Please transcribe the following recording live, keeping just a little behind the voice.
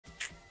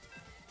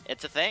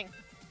It's a thing.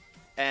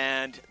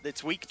 And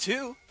it's week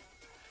 2.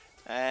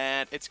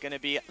 And it's going to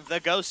be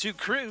the Gosu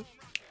crew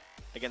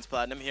against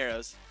Platinum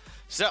Heroes.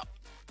 So,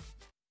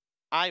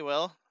 I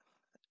will,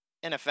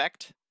 in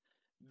effect,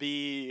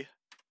 be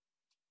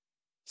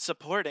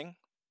supporting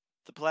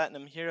the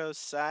Platinum Heroes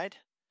side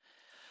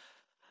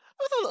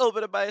with a little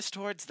bit of bias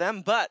towards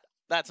them, but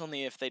that's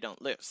only if they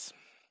don't lose.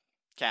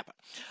 Kappa.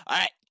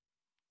 Alright.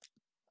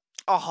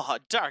 Oh,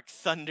 Dark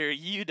Thunder,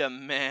 you the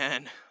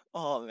man.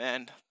 Oh,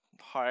 man.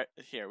 Heart.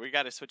 Here, we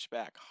gotta switch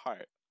back.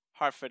 Heart.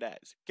 Heart for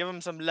days. Give them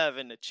some love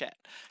in the chat.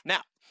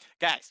 Now,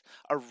 guys,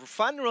 a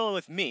fun rule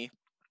with me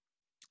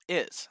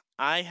is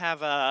I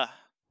have a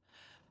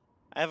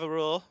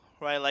rule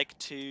where I like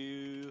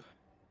to...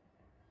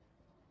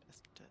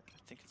 I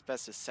think it's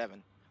best as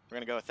 7. We're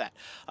gonna go with that.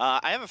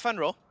 I have a fun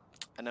rule,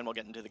 and then we'll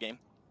get into the game,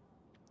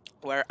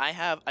 where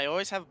I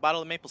always have a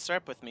bottle of maple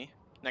syrup with me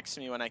next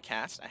to me when I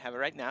cast. I have it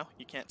right now.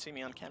 You can't see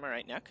me on camera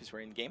right now because we're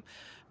in game,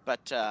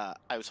 but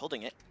I was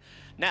holding it.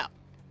 Now,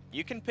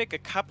 you can pick a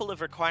couple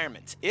of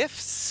requirements. If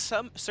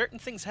some certain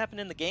things happen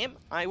in the game,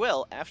 I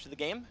will, after the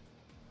game.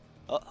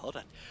 Oh, hold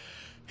on.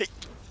 Hey,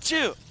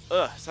 chew.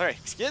 Sorry,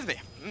 excuse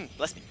me.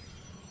 Bless me.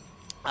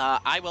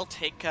 I will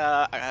take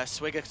a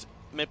swig of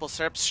maple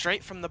syrup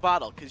straight from the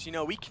bottle, because, you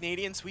know, we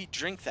Canadians, we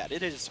drink that.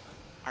 It is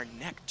our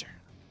nectar.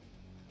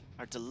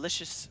 Our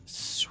delicious,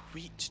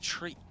 sweet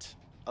treat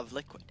of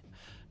liquid.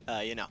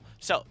 You know.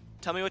 So,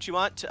 tell me what you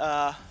want.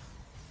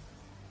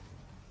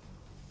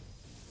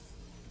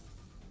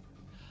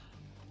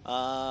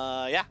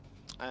 Yeah,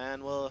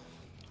 and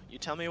you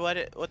tell me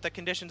what the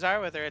conditions are,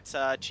 whether it's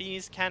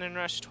cheese, cannon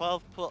rush,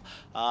 12 pull,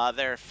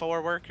 there are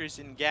 4 workers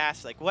in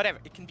gas, like whatever.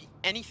 It can be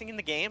anything in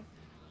the game.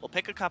 We'll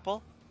pick a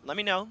couple, let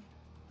me know,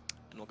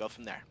 and we'll go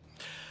from there.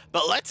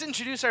 But let's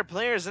introduce our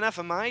players. Enough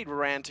of my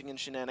ranting and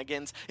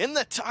shenanigans. In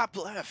the top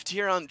left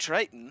here on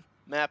Triton,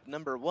 map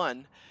number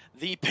 1,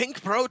 the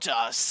Pink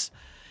Protoss,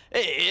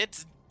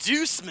 it's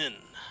Duceman.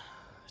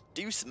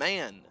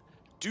 Duceman.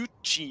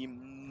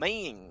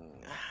 Duceman.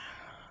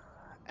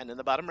 And in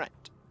the bottom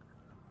right,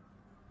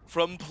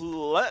 from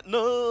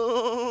Platinum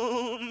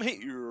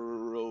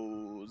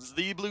Heroes,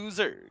 the Blue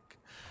Zerg,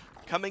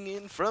 coming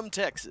in from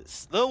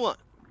Texas, the one,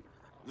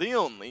 the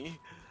only,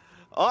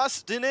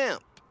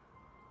 AustinAMP.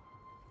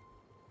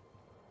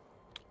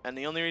 And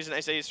the only reason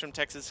I say he's from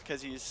Texas is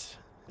because his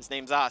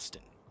name's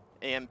Austin,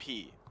 AMP.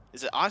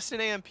 Is it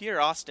AustinAMP or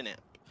AustinAMP?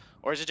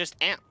 Or is it just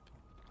AMP,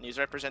 and he's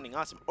representing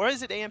Austin? Or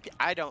is it AMP?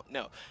 I don't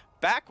know.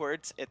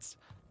 Backwards, it's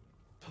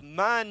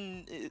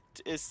Man, it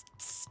is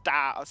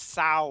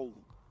Sao.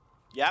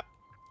 Yep,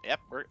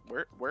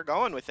 we're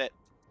going with it.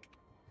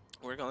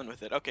 We're going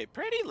with it. Okay,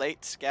 pretty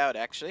late scout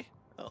actually.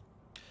 Oh,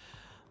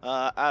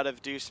 out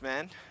of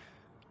Duceman,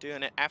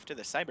 doing it after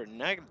the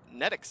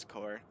cybernetics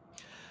core.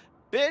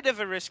 Bit of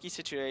a risky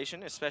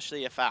situation,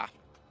 especially if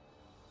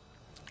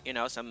you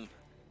know, some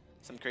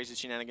crazy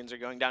shenanigans are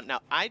going down. Now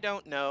I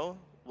don't know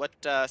what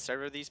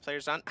server these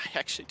players on. I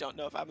actually don't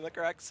know if I'm on the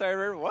correct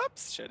server.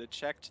 Whoops, should have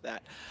checked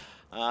that.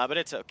 But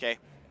it's okay,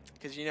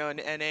 because, you know, in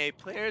NA,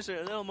 players are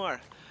a little more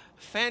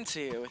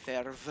fancy with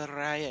their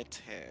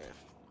variety.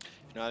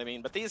 You know what I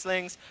mean? But these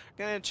lings,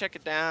 gonna check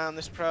it down.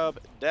 This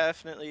probe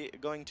definitely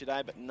going to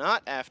die, but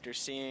not after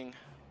seeing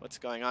what's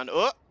going on.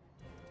 Oh!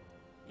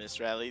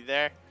 Misrally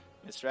there.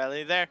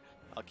 Misrally there.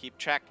 I'll keep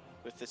track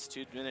with this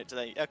 2-minute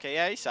delay. Okay,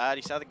 yeah, he saw it.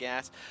 He saw the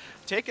gas.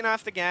 Taking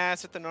off the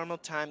gas at the normal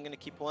time. Gonna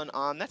keep one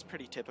on. That's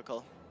pretty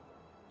typical.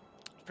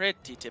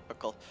 Pretty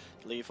typical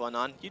to leave one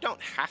on. You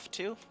don't have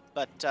to,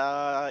 but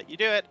you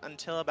do it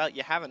until about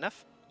you have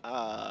enough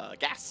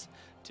gas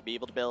to be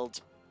able to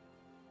build,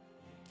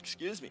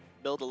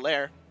 build a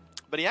lair.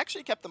 But he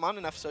actually kept them on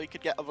enough so he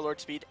could get Overlord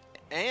speed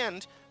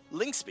and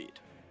Link speed.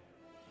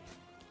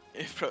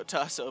 If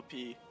Protoss OP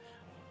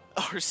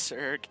or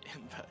Zerg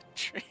in the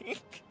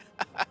drink.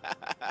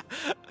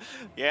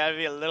 You gotta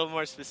be a little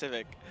more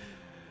specific.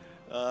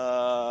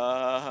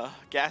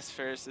 Gas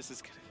first. This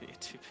is gonna be a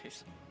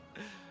 2-piece.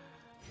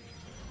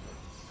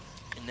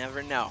 You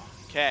never know.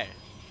 Okay,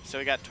 so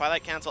we got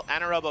Twilight Council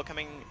and a Robo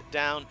coming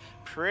down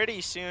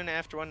pretty soon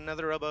after one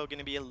another. Robo going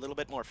to be a little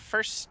bit more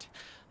first.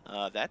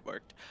 That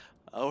worked.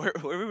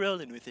 We're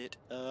rolling with it.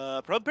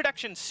 Probe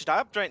production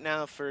stopped right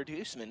now for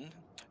Duceman.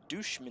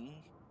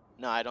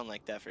 No, I don't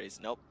like that phrase.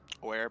 Nope.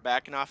 We're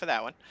backing off of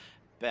that one.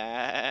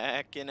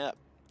 Backing up.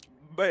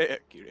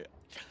 Backing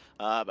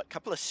up. But a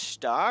couple of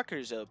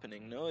Stalkers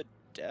opening. No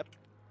Adept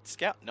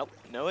Scout. Nope.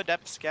 No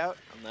Adept Scout.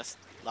 Unless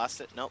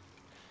lost it. Nope.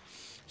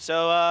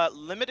 So,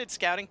 limited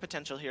scouting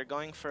potential here,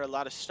 going for a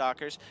lot of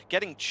Stalkers.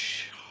 Getting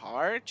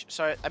charged.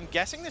 So, I'm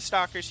guessing the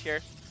Stalkers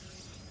here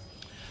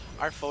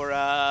are for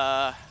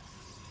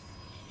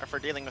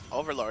dealing with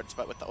Overlords,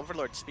 but with the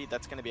Overlord speed,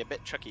 that's going to be a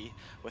bit tricky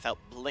without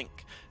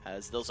Blink,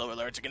 as those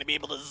Overlords are going to be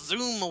able to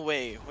zoom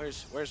away.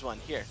 Where's one?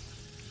 Here.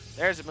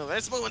 There's a movement.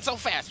 It's moving so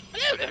fast.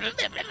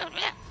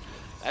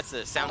 That's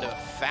the sound of a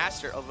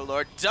faster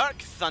Overlord. Dark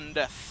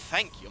Thunder,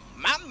 thank you,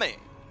 mommy,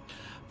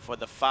 for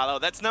the follow.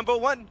 That's number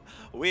 1.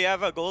 We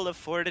have a goal of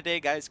 4 today,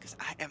 guys, because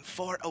I am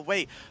 4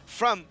 away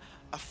from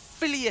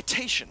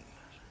affiliation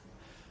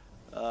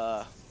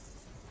Oh,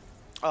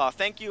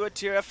 thank you,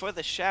 Atira, for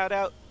the shout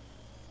out.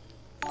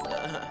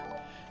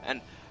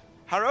 And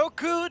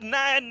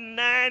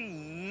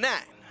Haroku999.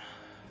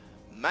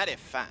 Mighty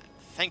fine.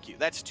 Thank you.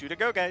 That's 2 to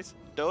go, guys.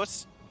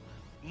 Dos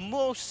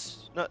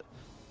mas.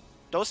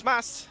 Dos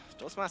mas.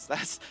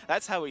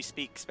 That's how we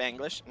speak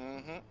Spanglish.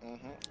 And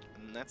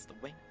that's the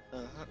way.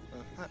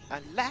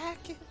 I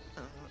like it.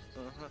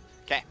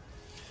 Okay.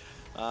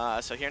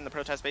 So here in the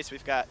protest base,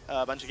 we've got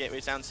a bunch of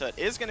gateways down, so it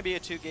is going to be a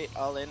 2-gate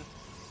all-in.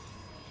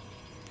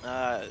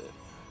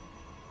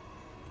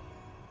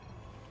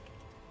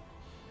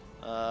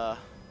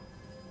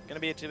 Gonna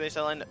be a 2-base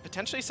all-in.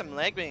 Potentially some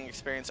lag being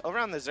experienced. Over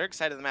on the Zerg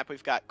side of the map,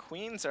 we've got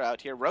Queens are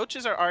out here.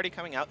 Roaches are already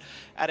coming out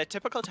at a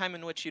typical time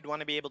in which you'd want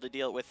to be able to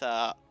deal with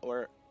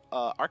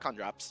Archon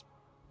drops.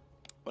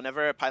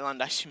 Whenever a pylon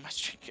dies, you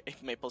must drink a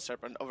maple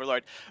syrup on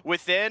Overlord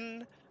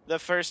within the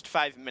first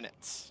 5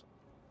 minutes.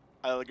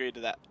 I'll agree to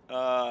that.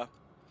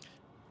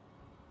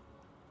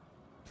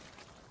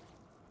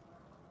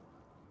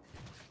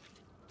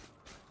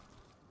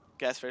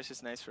 Gas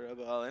versus nice for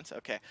Robo all-ins.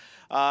 Okay.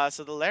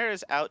 So the lair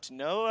is out.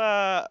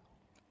 No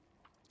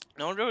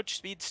Roach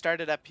speed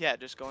started up yet.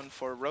 Just going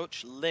for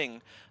Roach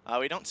Ling.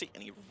 We don't see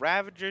any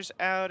Ravagers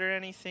out or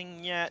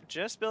anything yet.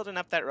 Just building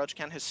up that Roach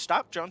count. Has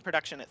stopped drone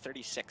production at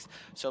 36.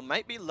 So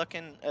might be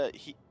looking...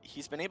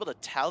 he's been able to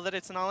tell that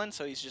it's an all-in,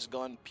 so he's just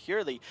going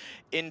purely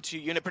into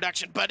unit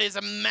production. But is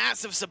a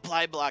massive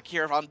supply block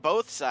here on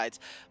both sides.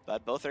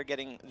 But both are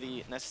getting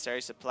the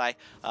necessary supply.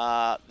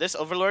 This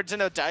Overlord's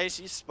in a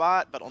dicey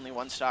spot, but only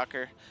one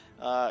Stalker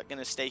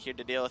gonna stay here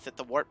to deal with it.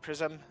 The Warp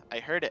Prism, I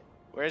heard it.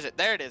 Where is it?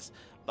 There it is.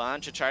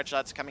 Bunch of charge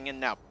lots coming in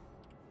now.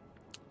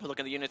 We'll look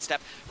at the unit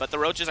step, but the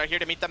Roaches are here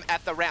to meet them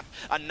at the ramp.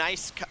 A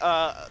nice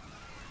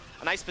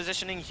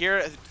positioning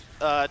here.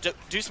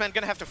 Duceman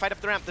gonna have to fight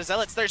up the ramp. The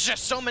Zealots, there's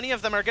just so many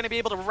of them, are gonna be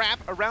able to wrap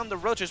around the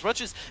Roaches.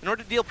 Roaches, in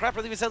order to deal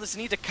properly with Zealots,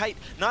 need to kite.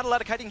 Not a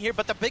lot of kiting here,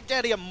 but the Big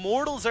Daddy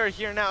Immortals are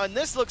here now, and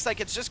this looks like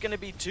it's just gonna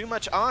be too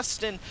much.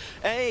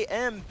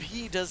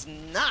 AustinAMP does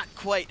not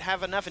quite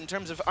have enough in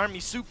terms of army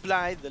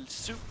supply. The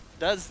soup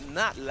does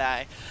not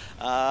lie.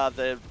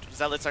 The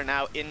Zealots are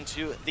now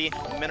into the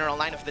mineral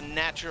line of the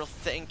natural.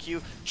 Thank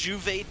you,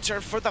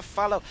 Juvator, for the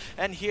follow.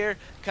 And here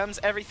comes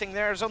everything.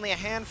 There's only a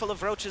handful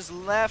of Roaches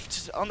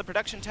left on the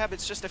production tab.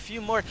 It's just a few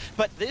more,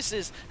 but this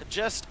is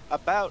just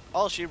about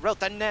all she wrote.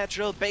 The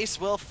natural base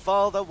will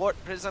fall. The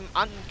Warp Prism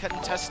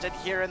uncontested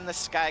here in the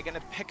sky. Gonna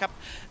pick up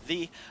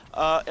the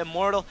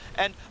Immortal.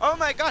 And oh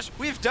my gosh,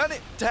 we've done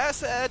it.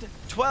 Tassad,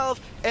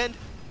 12, and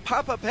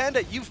Papa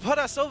Panda, you've put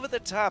us over the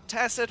top.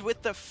 Tacit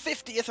with the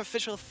 50th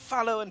official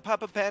follow, and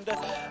Papa Panda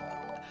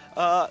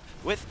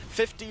with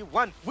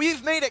 51.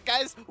 We've made it,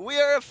 guys.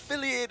 We are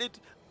affiliated.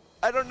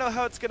 I don't know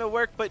how it's going to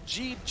work, but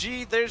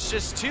GG, there's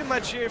just too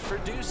much here for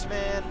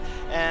Duceman,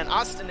 and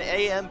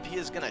AustinAMP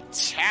is going to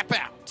tap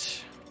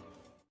out.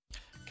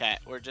 Okay,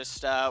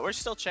 we're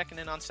still checking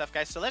in on stuff,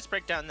 guys, so let's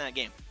break down that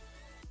game.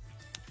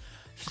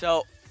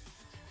 So,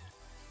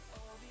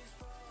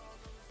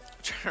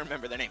 trying to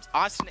remember their names.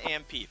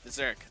 AustinAMP, the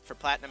Zerg, for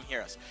Platinum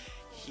Heroes.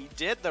 He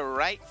did the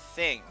right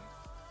thing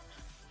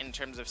in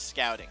terms of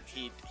scouting.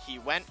 He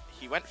went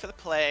for the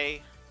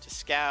play to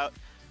scout.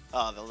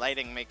 Oh, the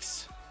lighting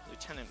makes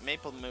Lieutenant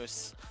Maple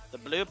Moose. The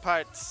blue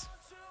parts.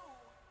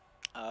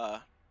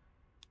 Look,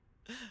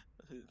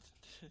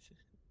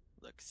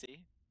 see?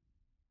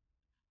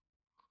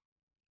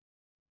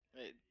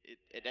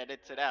 It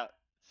edits it out.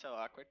 So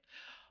awkward.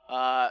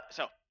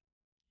 So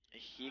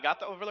he got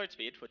the Overlord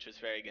speed, which was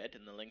very good,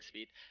 and the Link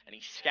speed, and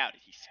he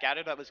scouted. He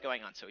scouted what was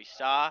going on. So he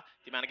saw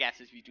the amount of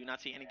gases. If you do not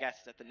see any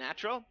gases at the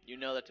natural, you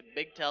know that's a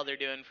big tell they're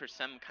doing for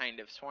some kind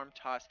of swarm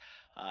toss,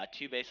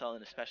 2 base all,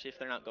 and especially if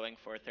they're not going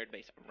for a 3rd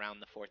base around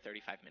the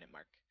 4:35-minute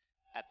mark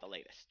at the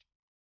latest.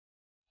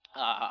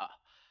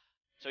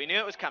 So he knew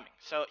it was coming.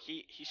 So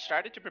he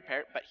started to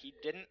prepare, but he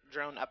didn't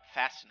drone up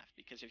fast enough,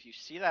 because if you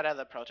see that out of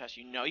the protest,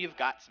 you know you've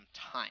got some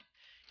time.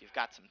 You've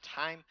got some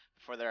time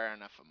before there are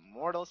enough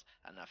Immortals,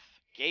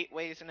 enough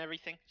gateways and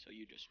everything, so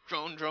you just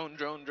drone.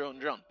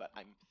 But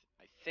I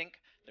think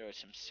there was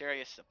some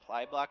serious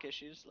supply block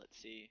issues. Let's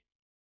see.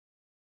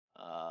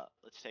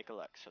 Let's take a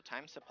look. So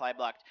time supply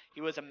blocked.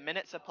 He was a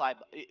minute supply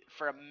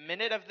for a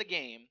minute of the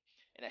game.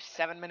 In a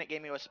 7-minute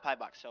game, he was supply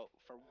blocked. So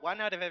for 1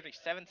 out of every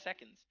 7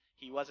 seconds,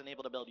 he wasn't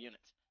able to build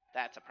units.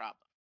 That's a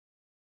problem.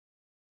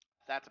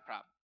 That's a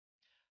problem.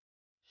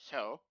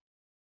 So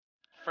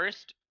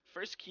first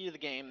key to the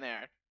game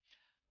there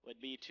would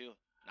be to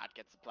not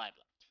get supply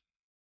blocked.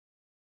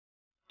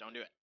 Don't do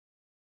it.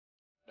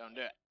 Don't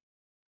do it.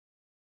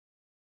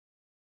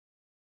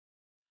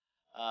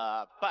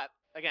 But,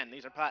 again,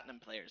 these are Platinum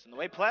players. And the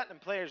way Platinum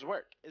players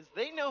work is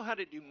they know how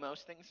to do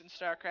most things in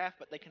StarCraft,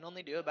 but they can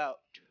only do about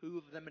 2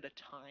 of them at a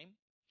time.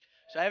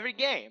 So every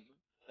game,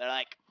 they're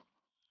like,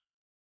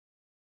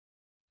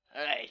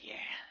 alright, yeah.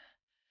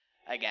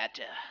 I got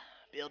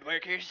build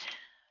workers.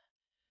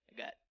 I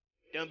got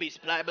don't be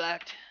supply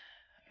blocked.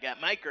 I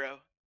got micro.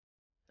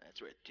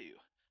 That's worth 2.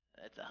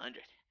 That's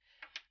 100.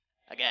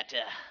 I got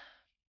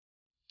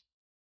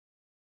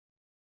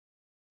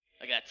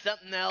I got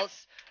something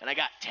else, and I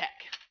got tech.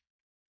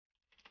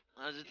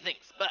 Those are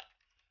things, but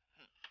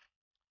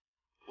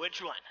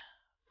which one?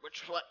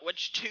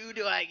 Which two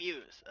do I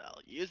use?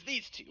 I'll use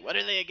these two. What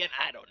are they again?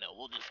 I don't know.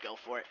 We'll just go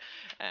for it.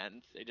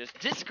 And they just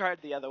discard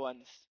the other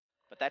ones.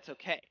 But that's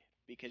okay.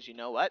 Because you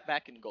know what?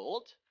 Back in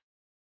gold,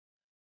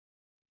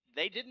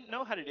 they didn't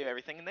know how to do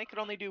everything, and they could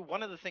only do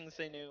one of the things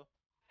they knew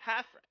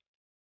half right.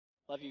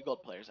 Love you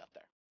gold players out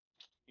there.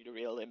 You're the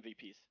real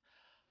MVPs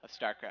of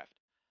StarCraft.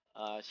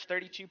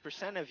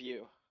 32% of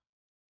you,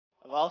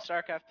 of all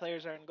StarCraft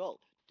players, are in gold.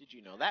 Did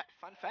you know that?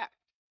 Fun fact.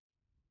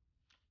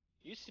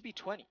 Used to be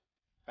 20.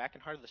 Back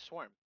in Heart of the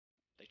Swarm,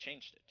 they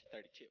changed it to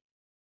 32.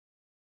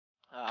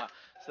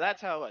 So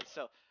that's how it was.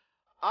 So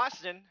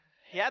Austin,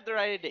 he had the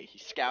right idea. He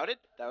scouted.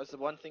 That was the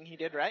one thing he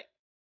did right.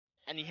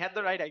 And he had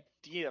the right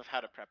idea of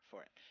how to prep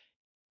for it.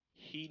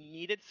 He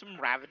needed some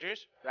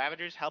Ravagers.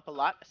 Ravagers help a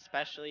lot,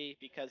 especially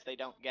because they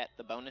don't get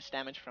the bonus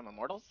damage from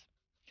Immortals.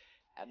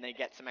 And they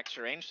get some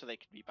extra range so they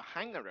can be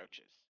behind the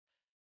Roaches.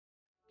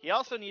 He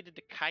also needed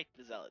to kite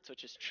the Zealots,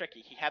 which is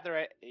tricky. He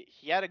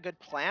had a good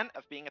plan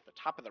of being at the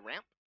top of the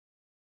ramp.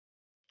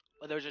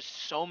 But there was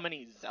just so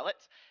many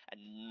Zealots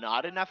and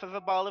not enough of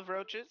a ball of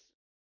Roaches.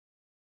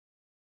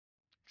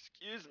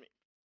 Excuse me.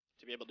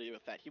 To be able to deal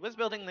with that. He was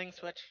building Ling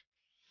Switch.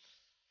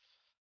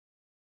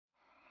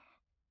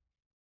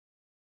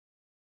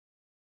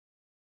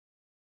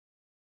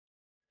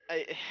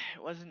 It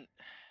wasn't.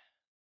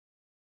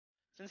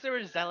 Since there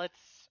were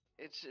Zealots,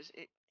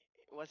 it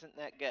wasn't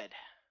that good.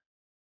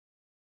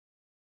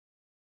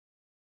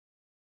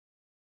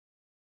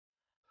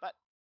 But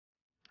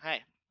hey,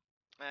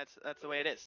 that's the way it is.